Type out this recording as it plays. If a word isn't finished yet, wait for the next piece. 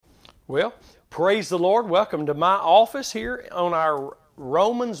Well, praise the Lord. Welcome to my office here on our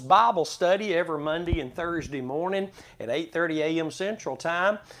Romans Bible study every Monday and Thursday morning at 8:30 a.m. Central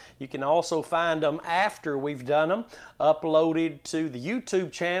Time. You can also find them after we've done them, uploaded to the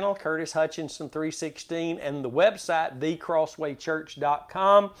YouTube channel, Curtis Hutchinson 316, and the website,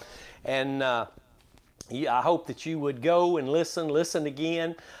 thecrosswaychurch.com. And I hope that you would go and listen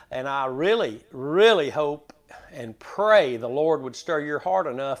again. And I really hope and pray the Lord would stir your heart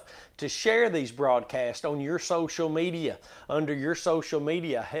enough to share these broadcasts on your social media, under your social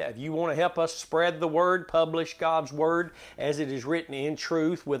media. If you want to help us spread the word, publish God's word as it is written in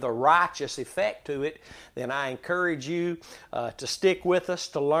truth with a righteous effect to it, then I encourage you to stick with us,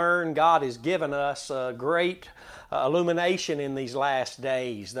 to learn. God has given us a great illumination in these last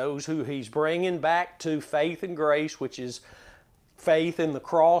days. Those who He's bringing back to faith and grace, which is faith in the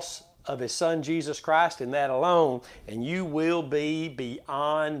cross of His Son Jesus Christ and that alone, and you will be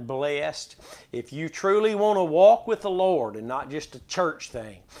beyond blessed. If you truly want to walk with the Lord and not just a church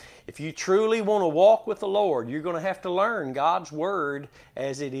thing, if you truly want to walk with the Lord, you're going to have to learn God's Word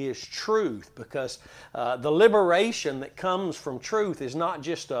as it is truth, because the liberation that comes from truth is not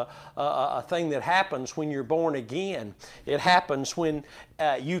just a thing that happens when you're born again. It happens when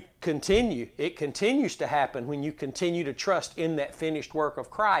you continue. It continues to happen when you continue to trust in that finished work of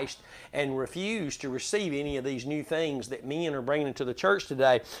Christ and refuse to receive any of these new things that men are bringing into the church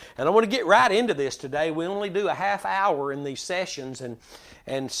today. And I want to get right into this today. We only do a half hour in these sessions,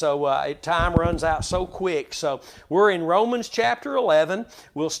 and so time runs out so quick. So we're in Romans chapter 11.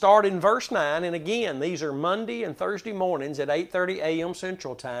 We'll start in verse 9. And again, these are Monday and Thursday mornings at 8:30 a.m.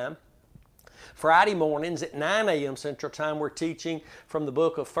 Central Time. Friday mornings at 9 a.m. Central Time, we're teaching from the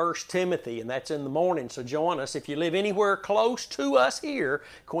book of 1 Timothy, and that's in the morning. So join us. If you live anywhere close to us here,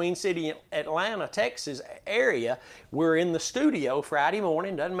 Queen City, Atlanta, Texas area, we're in the studio Friday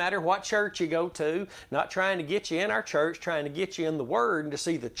morning. Doesn't matter what church you go to. Not trying to get you in our church, trying to get you in the Word and to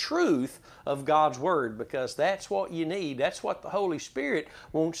see the truth of God's Word, because that's what you need. That's what the Holy Spirit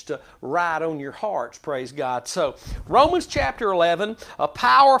wants to write on your hearts, praise God. So Romans chapter 11, a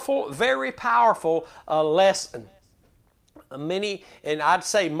powerful, very powerful lesson. And I'd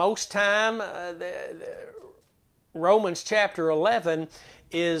say most time, Romans chapter 11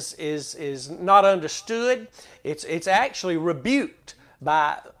 is not understood. It's actually rebuked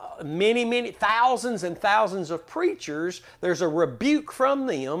by many thousands and thousands of preachers. There's a rebuke from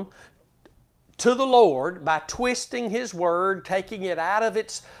them to the Lord by twisting His Word, taking it out of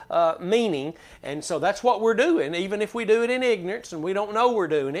its meaning. And so that's what we're doing, even if we do it in ignorance and we don't know we're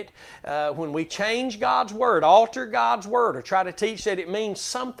doing it. When we change God's Word, alter God's Word, or try to teach that it means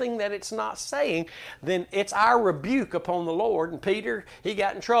something that it's not saying, then it's our rebuke upon the Lord. And Peter, he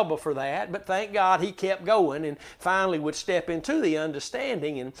got in trouble for that, but thank God he kept going and finally would step into the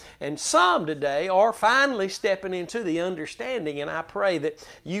understanding. And some today are finally stepping into the understanding, and I pray that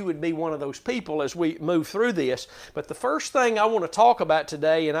you would be one of those people as we move through this. But the first thing I want to talk about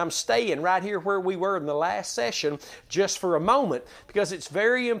today, and I'm staying right here where we were in the last session just for a moment, because it's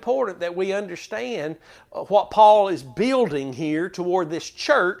very important that we understand what Paul is building here toward this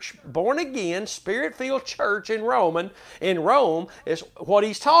church, born again, Spirit-filled church in Rome is what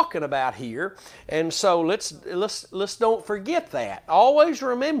he's talking about here. And so let's don't forget that. Always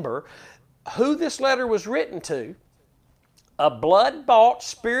remember who this letter was written to: a blood-bought,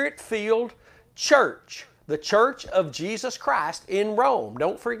 Spirit-filled church, the church of Jesus Christ in Rome.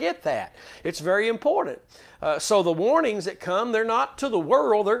 Don't forget that. It's very important. So the warnings that come, they're not to the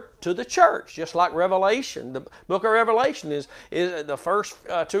world, they're to the church. Just like Revelation. The book of Revelation is the first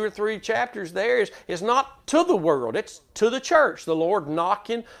 2 or 3 chapters there is not to the world, it's to the church. The Lord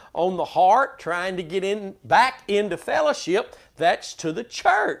knocking on the heart, trying to get back into fellowship. That's to the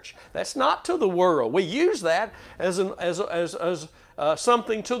church. That's not to the world. We use that as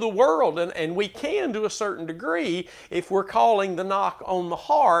something to the world, and we can to a certain degree if we're calling the knock on the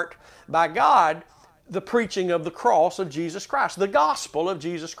heart by God the preaching of the cross of Jesus Christ, the gospel of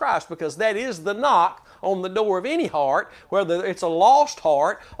Jesus Christ, because that is the knock on the door of any heart, whether it's a lost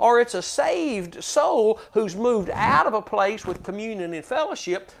heart or it's a saved soul who's moved out of a place with communion and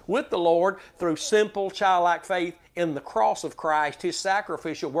fellowship with the Lord through simple childlike faith in the cross of Christ, His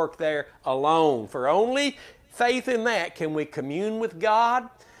sacrificial work there alone. For only faith in that can we commune with God,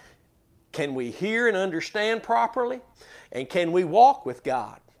 can we hear and understand properly, and can we walk with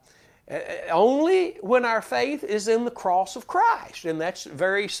God. Only when our faith is in the cross of Christ. And that's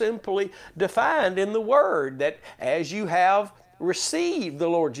very simply defined in the Word, that as you have received the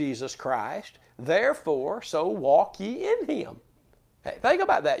Lord Jesus Christ, therefore so walk ye in Him. Hey, think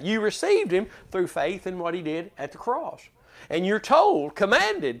about that. You received Him through faith in what He did at the cross. And you're told,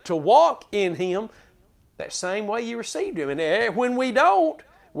 commanded to walk in Him that same way you received Him. And when we don't,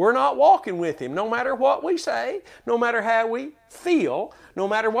 we're not walking with Him. No matter what we say, no matter how we feel, no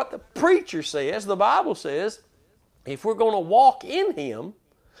matter what the preacher says, the Bible says, if we're going to walk in Him,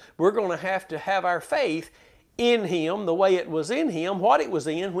 we're going to have our faith in Him the way it was in Him, what it was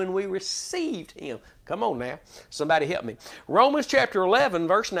in when we received Him. Come on now. Somebody help me. Romans chapter 11,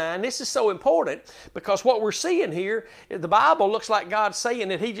 verse 9. This is so important because what we're seeing here, the Bible looks like God's saying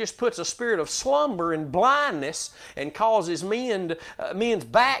that He just puts a spirit of slumber and blindness and causes men's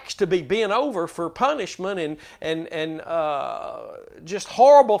backs to be bent over for punishment and just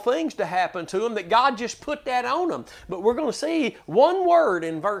horrible things to happen to them, that God just put that on them. But we're going to see one word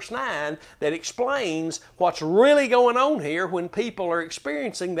in verse 9 that explains what's really going on here when people are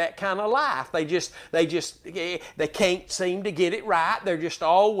experiencing that kind of life. They can't seem to get it right. They're just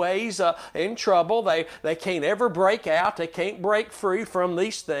always in trouble. They can't ever break out. They can't break free from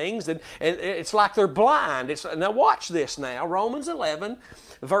these things. And it's like they're blind. Now watch this now. Romans 11,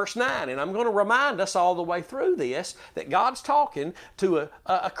 verse 9. And I'm going to remind us all the way through this that God's talking to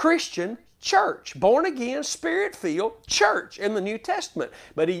a Christian church, born again, Spirit-filled church in the New Testament.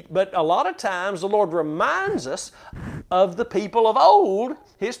 But a lot of times the Lord reminds us of the people of old,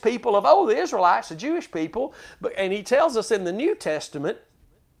 His people of old, the Israelites, the Jewish people, and He tells us in the New Testament,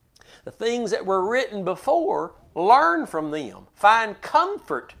 the things that were written before, learn from them, find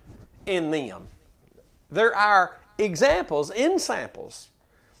comfort in them. They're our examples, ensamples.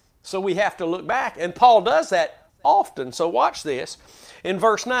 So we have to look back, and Paul does that often. So watch this. In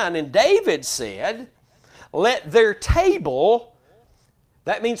verse 9, and David said, let their table,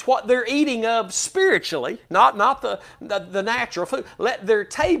 that means what they're eating of spiritually, not the natural food, let their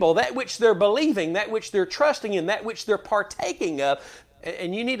table, that which they're believing, that which they're trusting in, that which they're partaking of,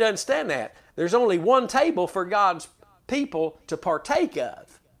 and you need to understand that. There's only one table for God's people to partake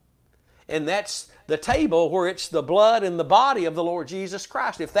of. And that's the table where it's the blood and the body of the Lord Jesus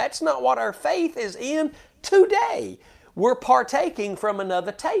Christ. If that's not what our faith is in today, we're partaking from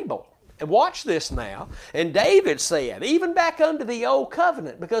another table. And watch this now. And David said, even back under the old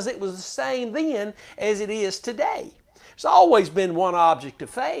covenant, because it was the same then as it is today. There's always been one object of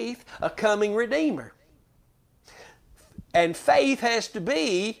faith, a coming Redeemer. And faith has to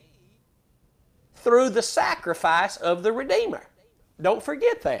be through the sacrifice of the Redeemer. Don't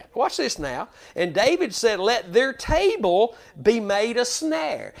forget that. Watch this now. And David said, let their table be made a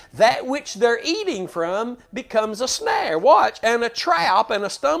snare. That which they're eating from becomes a snare. Watch. And a trap and a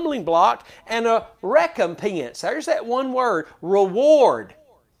stumbling block and a recompense. There's that one word, reward.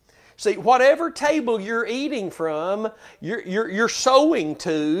 See, whatever table you're eating from, you're sowing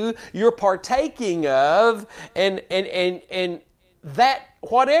to, you're partaking of, and that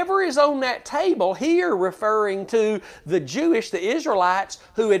whatever is on that table here referring to the Israelites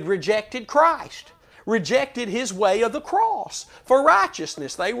who had rejected Christ, rejected His way of the cross for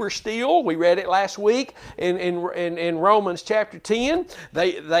righteousness. They were still, we read it last week in Romans chapter 10,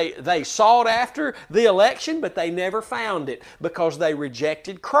 they sought after the election, but they never found it because they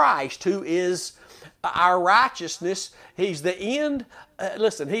rejected Christ, who is our righteousness. He's the end.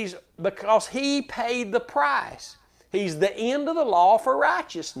 Because He paid the price. He's the end of the law for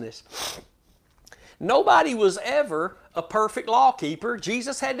righteousness. Nobody was ever a perfect law keeper.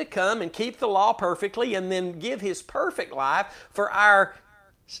 Jesus had to come and keep the law perfectly and then give His perfect life for our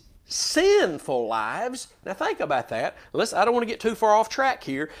sinful lives. Now think about that. Listen, I don't want to get too far off track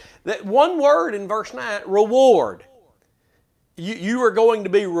here. That one word in verse 9, reward. You are going to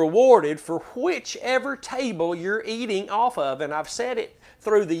be rewarded for whichever table you're eating off of. And I've said it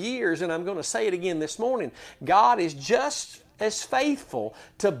through the years, and I'm going to say it again this morning. God is just as faithful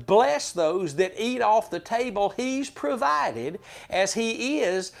to bless those that eat off the table He's provided as He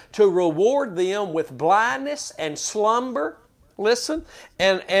is to reward them with blindness and slumber, listen,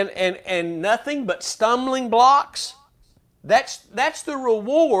 and nothing but stumbling blocks. That's the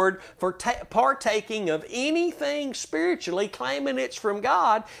reward for partaking of anything spiritually, claiming it's from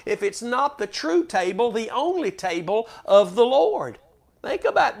God, if it's not the true table, the only table of the Lord. Think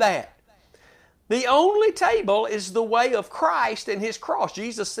about that. The only table is the way of Christ and His cross.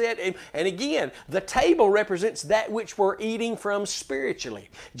 Jesus said, and again, the table represents that which we're eating from spiritually.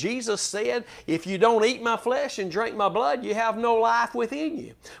 Jesus said, if you don't eat my flesh and drink my blood, you have no life within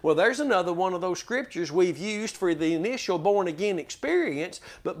you. Well, there's another one of those scriptures we've used for the initial born-again experience,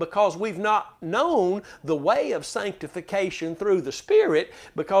 but because we've not known the way of sanctification through the Spirit,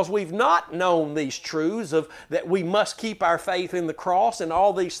 because we've not known these truths of that we must keep our faith in the cross and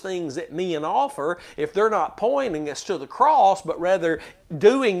all these things that men offer, offer, if they're not pointing us to the cross, but rather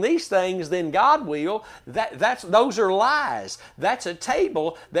doing these things, then God will, those are lies. That's a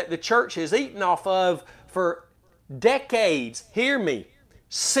table that the church has eaten off of for decades. Hear me.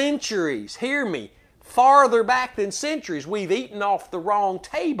 Centuries. Hear me. Farther back than centuries, we've eaten off the wrong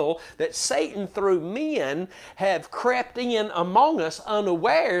table that Satan through men have crept in among us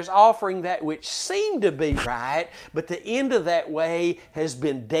unawares, offering that which seemed to be right, but the end of that way has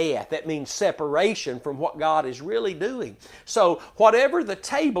been death. That means separation from what God is really doing. So whatever the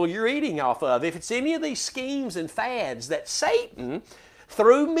table you're eating off of, if it's any of these schemes and fads that Satan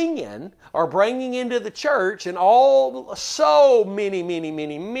through men are bringing into the church, and all so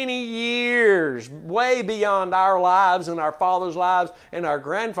many years, way beyond our lives and our fathers' lives and our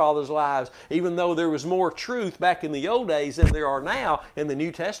grandfathers' lives, even though there was more truth back in the old days than there are now in the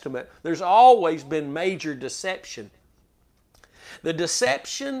New Testament, there's always been major deception. The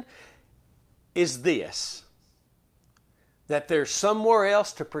deception is this: that there's somewhere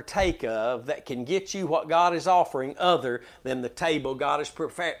else to partake of that can get you what God is offering other than the table God has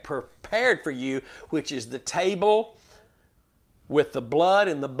prepared for you, which is the table with the blood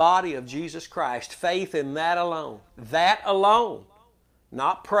and the body of Jesus Christ. Faith in that alone. That alone.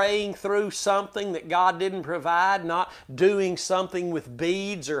 Not praying through something that God didn't provide, not doing something with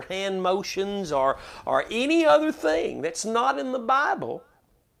beads or hand motions or any other thing that's not in the Bible,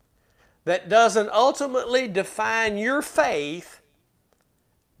 that doesn't ultimately define your faith,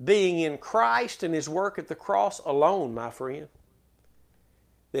 being in Christ and His work at the cross alone, my friend.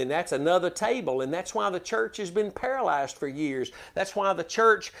 Then that's another table, and that's why the church has been paralyzed for years. That's why the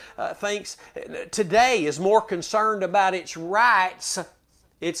church thinks today is more concerned about its rights,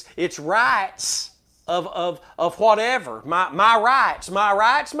 its rights of whatever. My rights.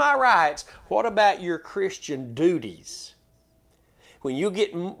 What about your Christian duties? When you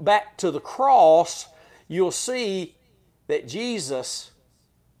get back to the cross, you'll see that Jesus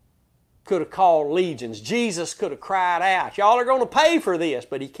could have called legions. Jesus could have cried out, y'all are going to pay for this.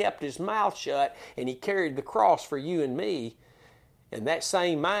 But He kept His mouth shut and He carried the cross for you and me. And that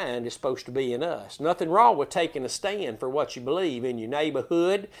same mind is supposed to be in us. Nothing wrong with taking a stand for what you believe in your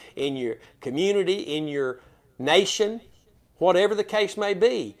neighborhood, in your community, in your nation, whatever the case may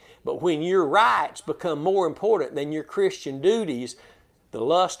be. But when your rights become more important than your Christian duties, the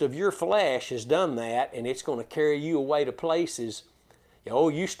lust of your flesh has done that, and it's going to carry you away to places.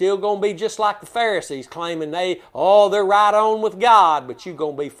 You still going to be just like the Pharisees, claiming they're right on with God, but you're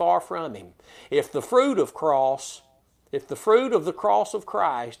going to be far from Him. If the fruit of the cross of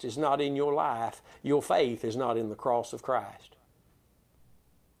Christ is not in your life, your faith is not in the cross of Christ.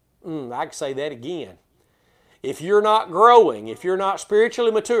 I can say that again. If you're not growing, if you're not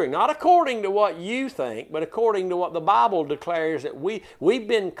spiritually maturing, not according to what you think, but according to what the Bible declares, that we've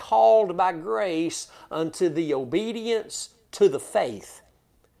been called by grace unto the obedience to the faith.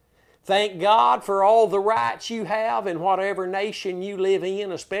 Thank God for all the rights you have in whatever nation you live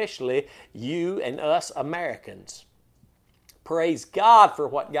in, especially you and us Americans. Praise God for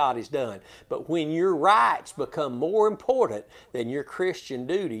what God has done. But when your rights become more important than your Christian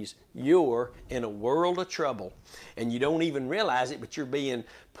duties, you're in a world of trouble. And you don't even realize it, but you're being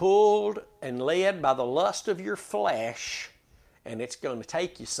pulled and led by the lust of your flesh, and it's going to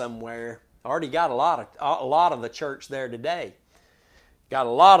take you somewhere. I already got a lot of the church there today. Got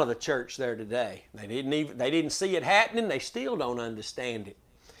a lot of the church there today. They didn't see it happening. They still don't understand it.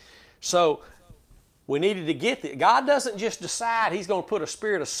 So we needed to get that. God doesn't just decide He's going to put a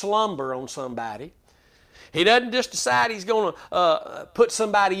spirit of slumber on somebody. He doesn't just decide He's going to put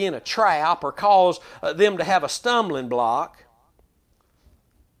somebody in a trap or cause them to have a stumbling block.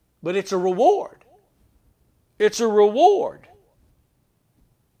 But it's a reward. It's a reward.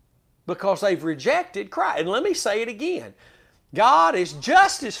 Because they've rejected Christ. And let me say it again. God is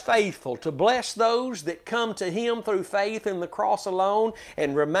just as faithful to bless those that come to Him through faith in the cross alone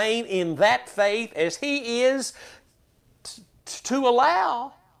and remain in that faith as He is to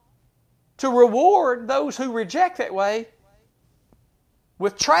allow, to reward those who reject that way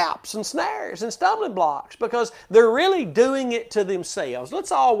with traps and snares and stumbling blocks, because they're really doing it to themselves.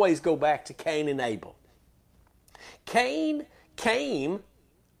 Let's always go back to Cain and Abel. Cain came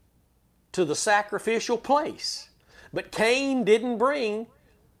to the sacrificial place. But Cain didn't bring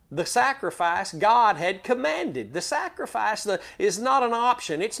the sacrifice God had commanded. The sacrifice is not an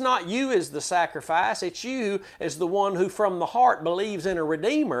option. It's not you as the sacrifice. It's you as the one who from the heart believes in a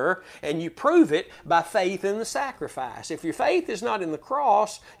Redeemer, and you prove it by faith in the sacrifice. If your faith is not in the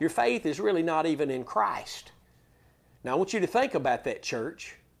cross, your faith is really not even in Christ. Now I want you to think about that,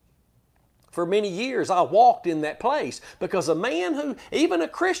 church. For many years I walked in that place because a man who, even a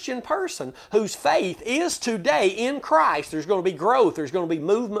Christian person whose faith is today in Christ, there's going to be growth, there's going to be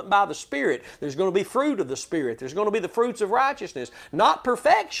movement by the Spirit, there's going to be fruit of the Spirit, there's going to be the fruits of righteousness. Not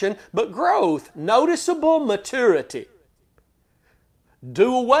perfection, but growth, noticeable maturity.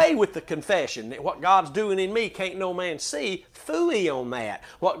 Do away with the confession that what God's doing in me can't no man see. Phooey on that.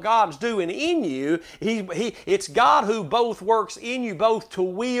 What God's doing in you, it's God who both works in you both to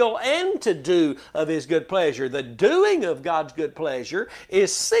will and to do of His good pleasure. The doing of God's good pleasure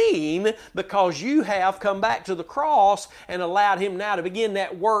is seen because you have come back to the cross and allowed Him now to begin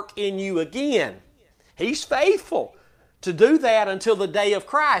that work in you again. He's faithful to do that until the day of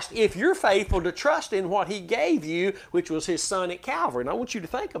Christ, if you're faithful to trust in what He gave you, which was His Son at Calvary. And I want you to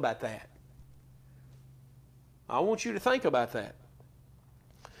think about that. I want you to think about that.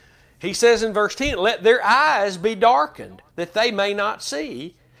 He says in verse 10, let their eyes be darkened, that they may not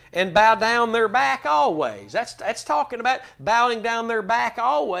see, and bow down their back always. That's talking about bowing down their back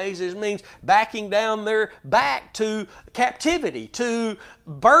always. It means backing down their back to captivity, to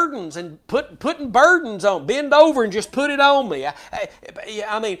burdens, and putting burdens on. Bend over and just put it on me.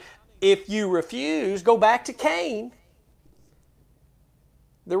 I mean, if you refuse, go back to Cain.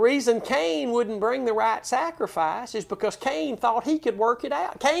 The reason Cain wouldn't bring the right sacrifice is because Cain thought he could work it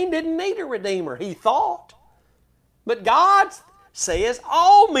out. Cain didn't need a redeemer, he thought. But God says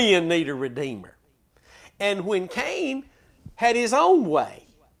all men need a redeemer. And when Cain had his own way,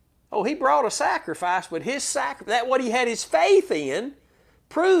 he brought a sacrifice, but that what he had his faith in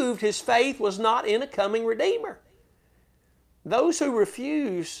proved his faith was not in a coming redeemer. Those who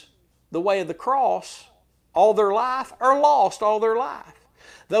refuse the way of the cross all their life are lost all their life.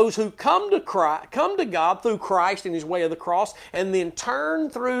 Those who come to God through Christ and His way of the cross and then turn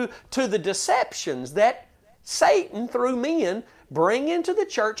through to the deceptions that Satan through men bring into the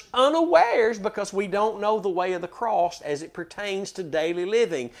church unawares because we don't know the way of the cross as it pertains to daily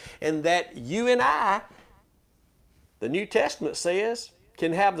living. And that you and I, the New Testament says,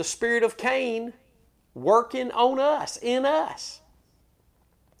 can have the spirit of Cain working on us, in us.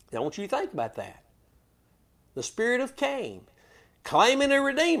 Now, I want you to think about that. The spirit of Cain, claiming a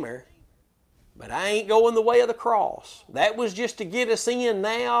redeemer, but I ain't going the way of the cross. That was just to get us in.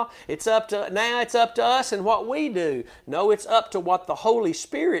 Now it's up to us and what we do. No, it's up to what the Holy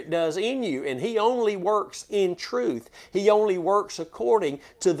Spirit does in you. And He only works in truth. He only works according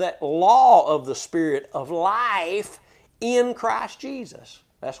to that law of the Spirit of life in Christ Jesus.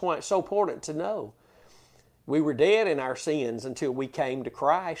 That's why it's so important to know. We were dead in our sins until we came to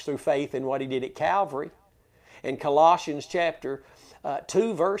Christ through faith in what He did at Calvary. In Colossians chapter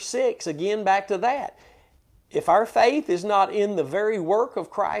 2 verse 6, again back to that. If our faith is not in the very work of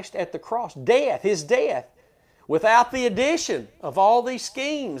Christ at the cross, His death, without the addition of all these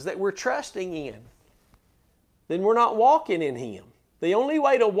schemes that we're trusting in, then we're not walking in Him. The only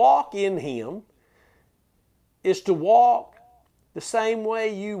way to walk in Him is to walk the same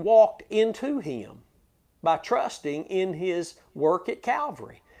way you walked into Him, by trusting in His work at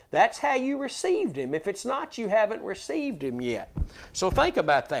Calvary. That's how you received Him. If it's not, you haven't received Him yet. So think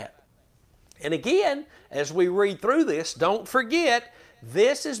about that. And again, as we read through this, don't forget,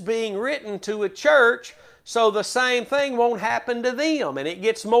 this is being written to a church so the same thing won't happen to them, and it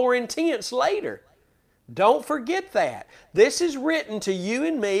gets more intense later. Don't forget that. This is written to you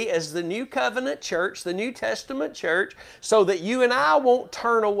and me as the New Covenant Church, the New Testament Church, so that you and I won't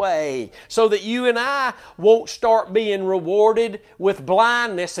turn away, so that you and I won't start being rewarded with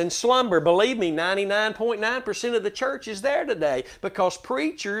blindness and slumber. Believe me, 99.9% of the church is there today because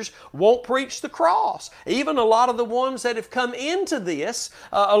preachers won't preach the cross. Even a lot of the ones that have come into this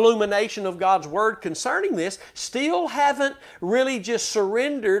illumination of God's Word concerning this still haven't really just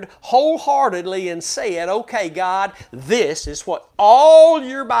surrendered wholeheartedly and said, okay, God, this is what all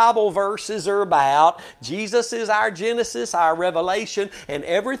your Bible verses are about. Jesus is our Genesis, our Revelation, and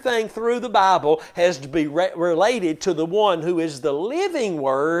everything through the Bible has to be related to the one who is the living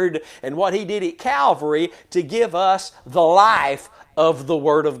Word and what He did at Calvary to give us the life of the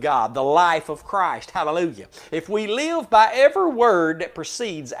Word of God, the life of Christ. Hallelujah. If we live by every word that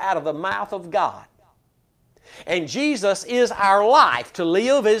proceeds out of the mouth of God, and Jesus is our life, to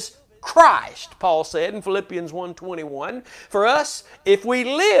live is Christ, Paul said in Philippians 1:21. For us, if we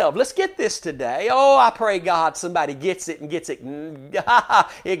live, let's get this today. Oh, I pray God somebody gets it and gets it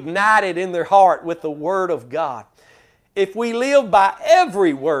ignited in their heart with the Word of God. If we live by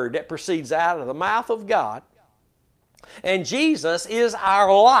every word that proceeds out of the mouth of God, and Jesus is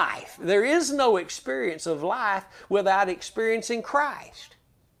our life, there is no experience of life without experiencing Christ.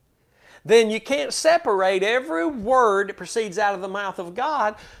 Then you can't separate every word that proceeds out of the mouth of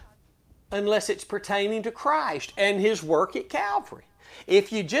God unless it's pertaining to Christ and His work at Calvary.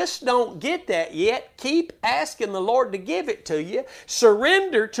 If you just don't get that yet, keep asking the Lord to give it to you.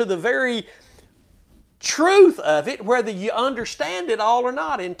 Surrender to the very truth of it, whether you understand it all or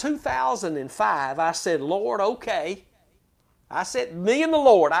not. In 2005, I said, Lord, okay. I said, me and the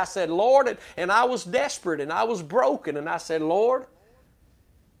Lord, I said, Lord, and I was desperate and I was broken, and I said, Lord,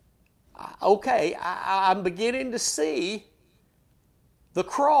 okay, I'm beginning to see the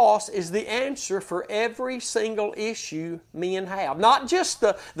cross is the answer for every single issue men have. Not just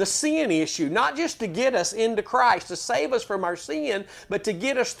the sin issue, not just to get us into Christ, to save us from our sin, but to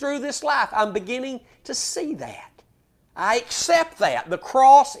get us through this life. I'm beginning to see that. I accept that. The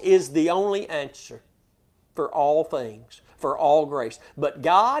cross is the only answer for all things, for all grace. But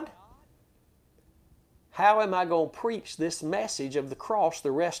God, how am I going to preach this message of the cross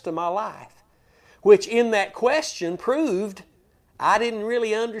the rest of my life? Which in that question proved I didn't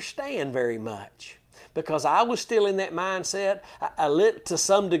really understand very much, because I was still in that mindset to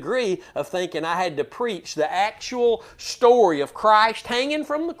some degree of thinking I had to preach the actual story of Christ hanging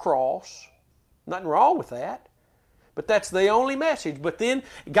from the cross. Nothing wrong with that. But that's the only message. But then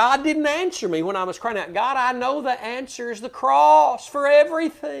God didn't answer me when I was crying out, God, I know the answer is the cross for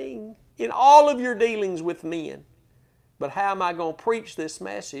everything in all of your dealings with men. But how am I going to preach this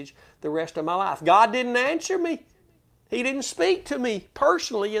message the rest of my life? God didn't answer me. He didn't speak to me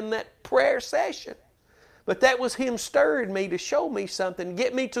personally in that prayer session. But that was Him stirring me to show me something,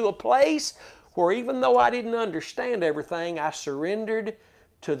 get me to a place where even though I didn't understand everything, I surrendered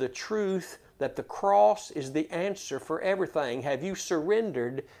to the truth that the cross is the answer for everything. Have you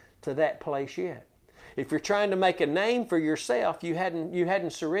surrendered to that place yet? If you're trying to make a name for yourself, you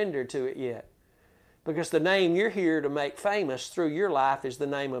hadn't surrendered to it yet. Because the name you're here to make famous through your life is the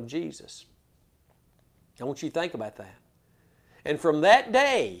name of Jesus. I want you to think about that. And from that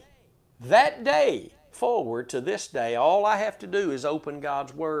day forward to this day, all I have to do is open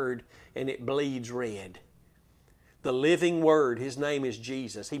God's Word and it bleeds red. The living Word, His name is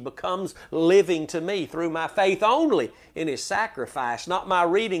Jesus. He becomes living to me through my faith only in His sacrifice, not my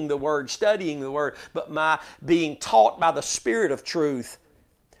reading the Word, studying the Word, but my being taught by the Spirit of truth,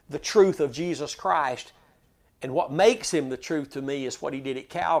 the truth of Jesus Christ. And what makes Him the truth to me is what He did at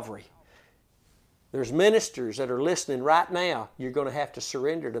Calvary. There's ministers that are listening right now. You're going to have to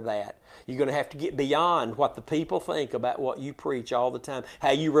surrender to that. You're going to have to get beyond what the people think about what you preach all the time.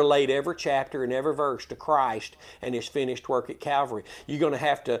 How you relate every chapter and every verse to Christ and His finished work at Calvary. You're going to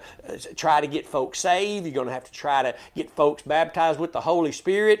have to try to get folks saved. You're going to have to try to get folks baptized with the Holy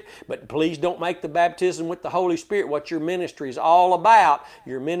Spirit. But please don't make the baptism with the Holy Spirit what your ministry is all about.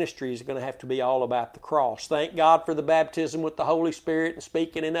 Your ministry is going to have to be all about the cross. Thank God for the baptism with the Holy Spirit and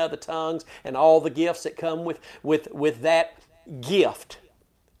speaking in other tongues and all the gifts that come with that gift.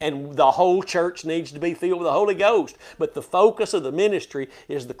 And the whole church needs to be filled with the Holy Ghost. But the focus of the ministry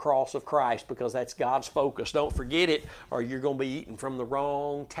is the cross of Christ, because that's God's focus. Don't forget it, or you're going to be eating from the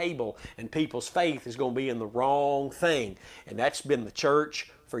wrong table, and people's faith is going to be in the wrong thing. And that's been the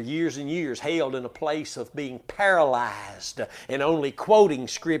church for years and years, held in a place of being paralyzed and only quoting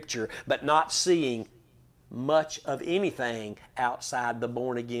Scripture, but not seeing much of anything outside the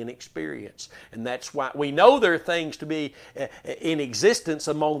born-again experience. And that's why we know there are things to be in existence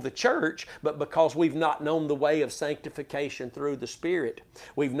among the church, but because we've not known the way of sanctification through the Spirit,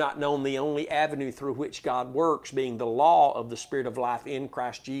 we've not known the only avenue through which God works, being the law of the Spirit of life in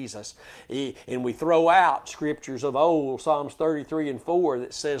Christ Jesus. And we throw out scriptures of old, Psalms 33 and 4,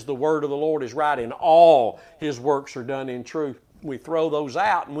 that says the word of the Lord is right and all His works are done in truth. We throw those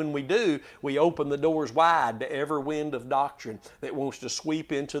out, and when we do, we open the doors wide to every wind of doctrine that wants to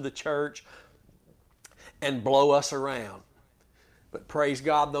sweep into the church and blow us around. But praise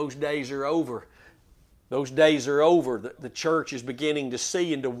God, those days are over. Those days are over. The church is beginning to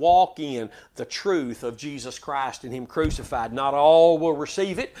see and to walk in the truth of Jesus Christ and Him crucified. Not all will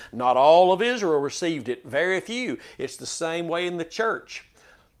receive it. Not all of Israel received it. Very few. It's the same way in the church.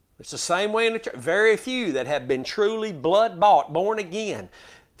 It's the same way in the church. Very few that have been truly blood-bought, born again,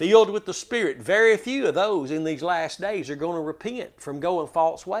 filled with the Spirit. Very few of those in these last days are going to repent from going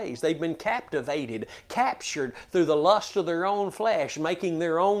false ways. They've been captivated, captured through the lust of their own flesh, making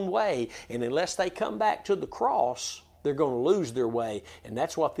their own way. And unless they come back to the cross, they're going to lose their way. And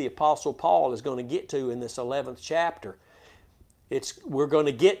that's what the Apostle Paul is going to get to in this 11th chapter. We're going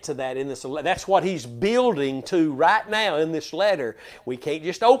to get to that in this. That's what he's building to right now in this letter. We can't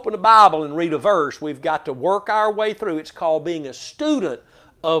just open the Bible and read a verse. We've got to work our way through. It's called being a student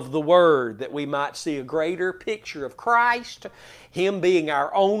of the Word, that we might see a greater picture of Christ, Him being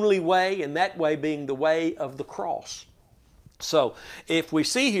our only way, and that way being the way of the cross. So if we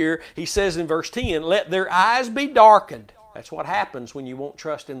see here, he says in verse 10, let their eyes be darkened. That's what happens when you won't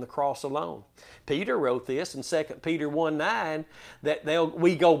trust in the cross alone. Peter wrote this in 2 Peter 1:9 that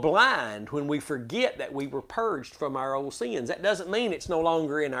we go blind when we forget that we were purged from our old sins. That doesn't mean it's no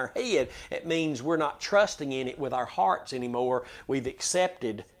longer in our head. It means we're not trusting in it with our hearts anymore. We've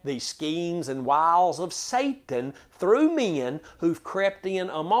accepted these schemes and wiles of Satan through men who've crept in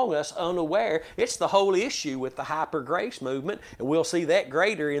among us unaware. It's the whole issue with the hyper grace movement, and we'll see that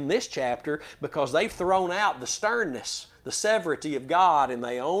greater in this chapter because they've thrown out the sternness, the severity of God, and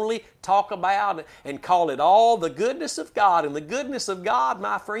they only talk about and call it all the goodness of God. And the goodness of God,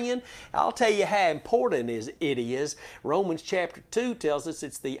 my friend, I'll tell you how important it is. Romans chapter 2 tells us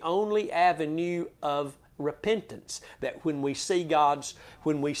it's the only avenue of repentance, that when we see God's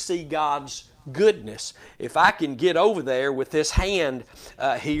goodness. If I can get over there with this hand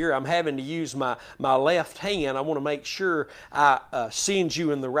here, I'm having to use my left hand. I want to make sure I send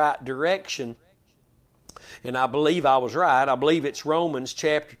you in the right direction. And I believe I was right. I believe it's Romans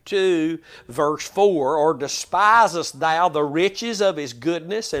chapter 2, verse 4. Or despisest thou the riches of His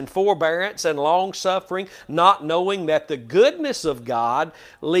goodness and forbearance and long-suffering, not knowing that the goodness of God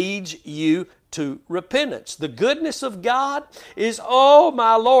leads you to repentance. The goodness of God is, oh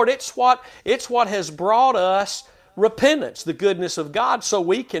my Lord, it's what has brought us repentance, the goodness of God, so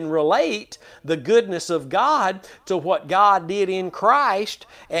we can relate the goodness of God to what God did in Christ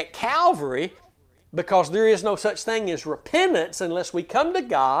at Calvary, because there is no such thing as repentance unless we come to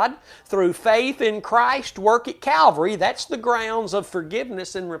God through faith in Christ's work at Calvary. That's the grounds of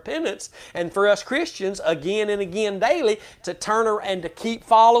forgiveness and repentance. And for us Christians, again and again daily, to turn around and to keep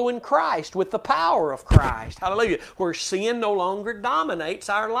following Christ with the power of Christ. Hallelujah. Where sin no longer dominates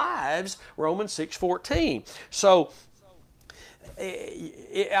our lives. Romans 6:14. So,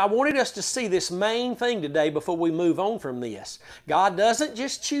 I wanted us to see this main thing today before we move on from this. God doesn't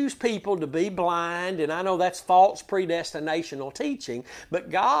just choose people to be blind, and I know that's false predestinational teaching,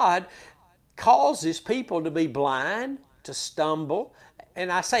 but God causes people to be blind, to stumble,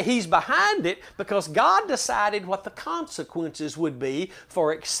 and I say He's behind it because God decided what the consequences would be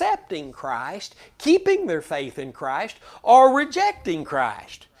for accepting Christ, keeping their faith in Christ, or rejecting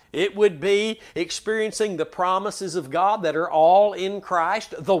Christ. It would be experiencing the promises of God that are all in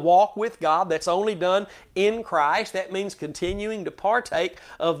Christ, the walk with God that's only done in Christ. That means continuing to partake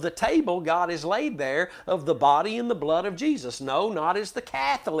of the table God has laid there of the body and the blood of Jesus. No, not as the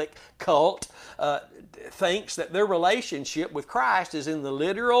Catholic cult thinks that their relationship with Christ is in the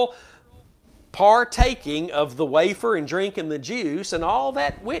literal partaking of the wafer and drinking the juice and all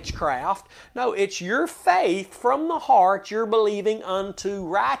that witchcraft. No, it's your faith from the heart, you're believing unto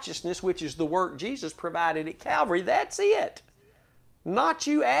righteousness, which is the work Jesus provided at Calvary. That's it. Not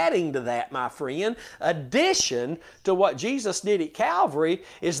you adding to that, my friend. Addition to what Jesus did at Calvary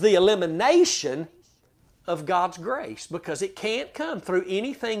is the elimination of God's grace, because it can't come through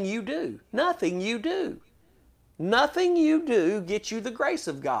anything you do. Nothing you do. Nothing you do gets you the grace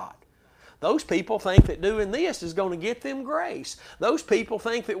of God. Those people think that doing this is going to get them grace. Those people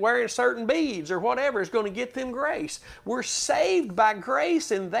think that wearing certain beads or whatever is going to get them grace. We're saved by grace,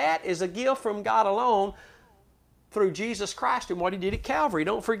 and that is a gift from God alone through Jesus Christ and what He did at Calvary.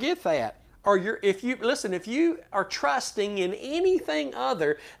 Don't forget that. Or if you are trusting in anything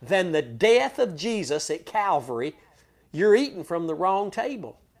other than the death of Jesus at Calvary, you're eating from the wrong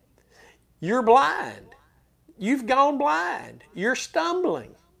table. You're blind. You've gone blind. You're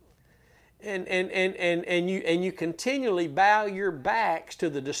stumbling. And you continually bow your backs to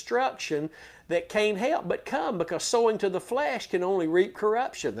the destruction that can't help but come, because sowing to the flesh can only reap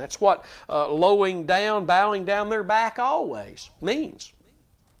corruption. That's what bowing down their back always means.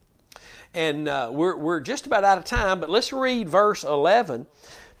 And we're just about out of time, but let's read verse 11,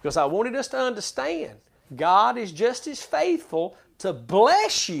 because I wanted us to understand God is just as faithful to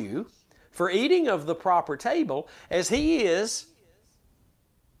bless you for eating of the proper table as He is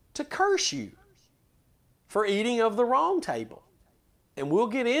to curse you for eating of the wrong table. And we'll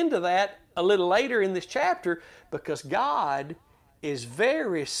get into that a little later in this chapter, because God is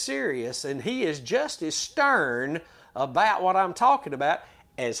very serious and He is just as stern about what I'm talking about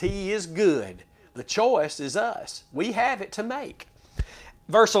as He is good. The choice is us. We have it to make.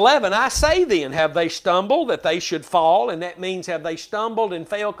 Verse 11, I say then, have they stumbled that they should fall? And that means, have they stumbled and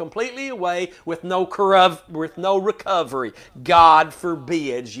failed completely away with no recovery? God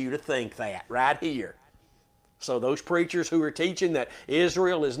forbids you to think that right here. So those preachers who are teaching that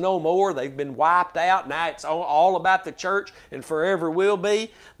Israel is no more, they've been wiped out, now it's all about the church and forever will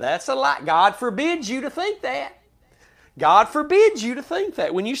be, that's a lie. God forbids you to think that. God forbids you to think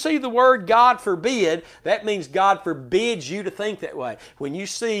that. When you see the word God forbid, that means God forbids you to think that way. When you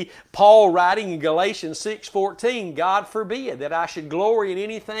see Paul writing in Galatians 6:14, God forbid that I should glory in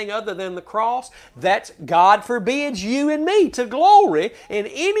anything other than the cross, that's God forbids you and me to glory in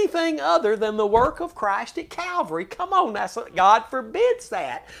anything other than the work of Christ at Calvary. Come on, God forbids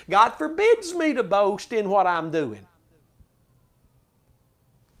that. God forbids me to boast in what I'm doing.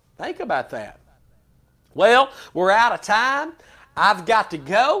 Think about that. Well, we're out of time. I've got to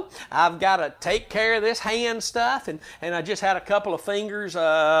go. I've got to take care of this hand stuff, and I just had a couple of fingers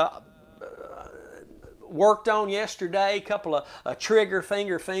worked on yesterday, a couple of trigger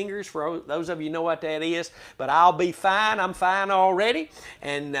fingers, for those of you know what that is. But I'll be fine. I'm fine already.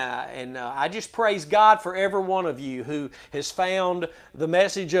 And I just praise God for every one of you who has found the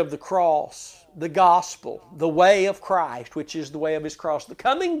message of the cross, the gospel, the way of Christ, which is the way of His cross. The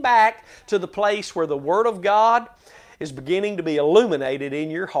coming back to the place where the Word of God is beginning to be illuminated in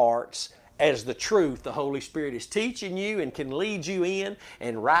your hearts as the truth the Holy Spirit is teaching you and can lead you in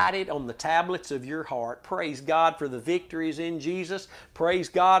and write it on the tablets of your heart. Praise God for the victories in Jesus. Praise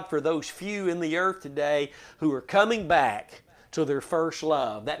God for those few in the earth today who are coming back to their first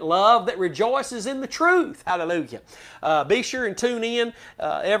love, that love that rejoices in the truth. Hallelujah. Be sure and tune in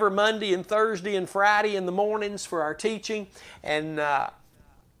every Monday and Thursday and Friday in the mornings for our teaching. And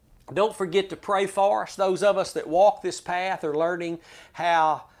don't forget to pray for us. Those of us that walk this path are learning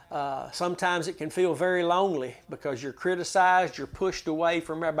how sometimes it can feel very lonely because you're criticized, you're pushed away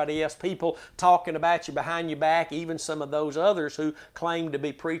from everybody else, people talking about you behind your back, even some of those others who claim to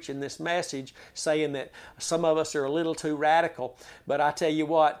be preaching this message, saying that some of us are a little too radical. But I tell you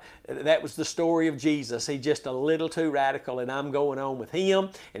what, that was the story of Jesus. He's just a little too radical, and I'm going on with Him.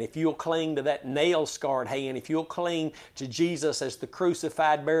 And if you'll cling to that nail-scarred hand, if you'll cling to Jesus as the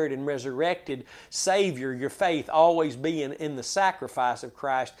crucified, buried, and resurrected Savior, your faith always being in the sacrifice of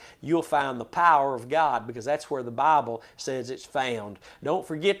Christ, you'll find the power of God, because that's where the Bible says it's found. Don't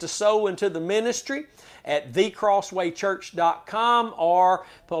forget to sow into the ministry at thecrosswaychurch.com, or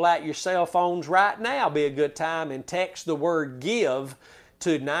pull out your cell phones right now. Be a good time and text the word GIVE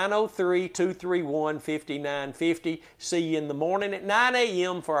to 903-231-5950. See you in the morning at 9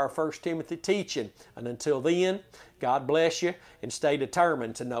 a.m. for our 1 Timothy teaching. And until then, God bless you, and stay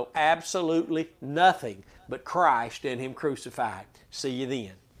determined to know absolutely nothing but Christ and Him crucified. See you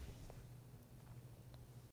then.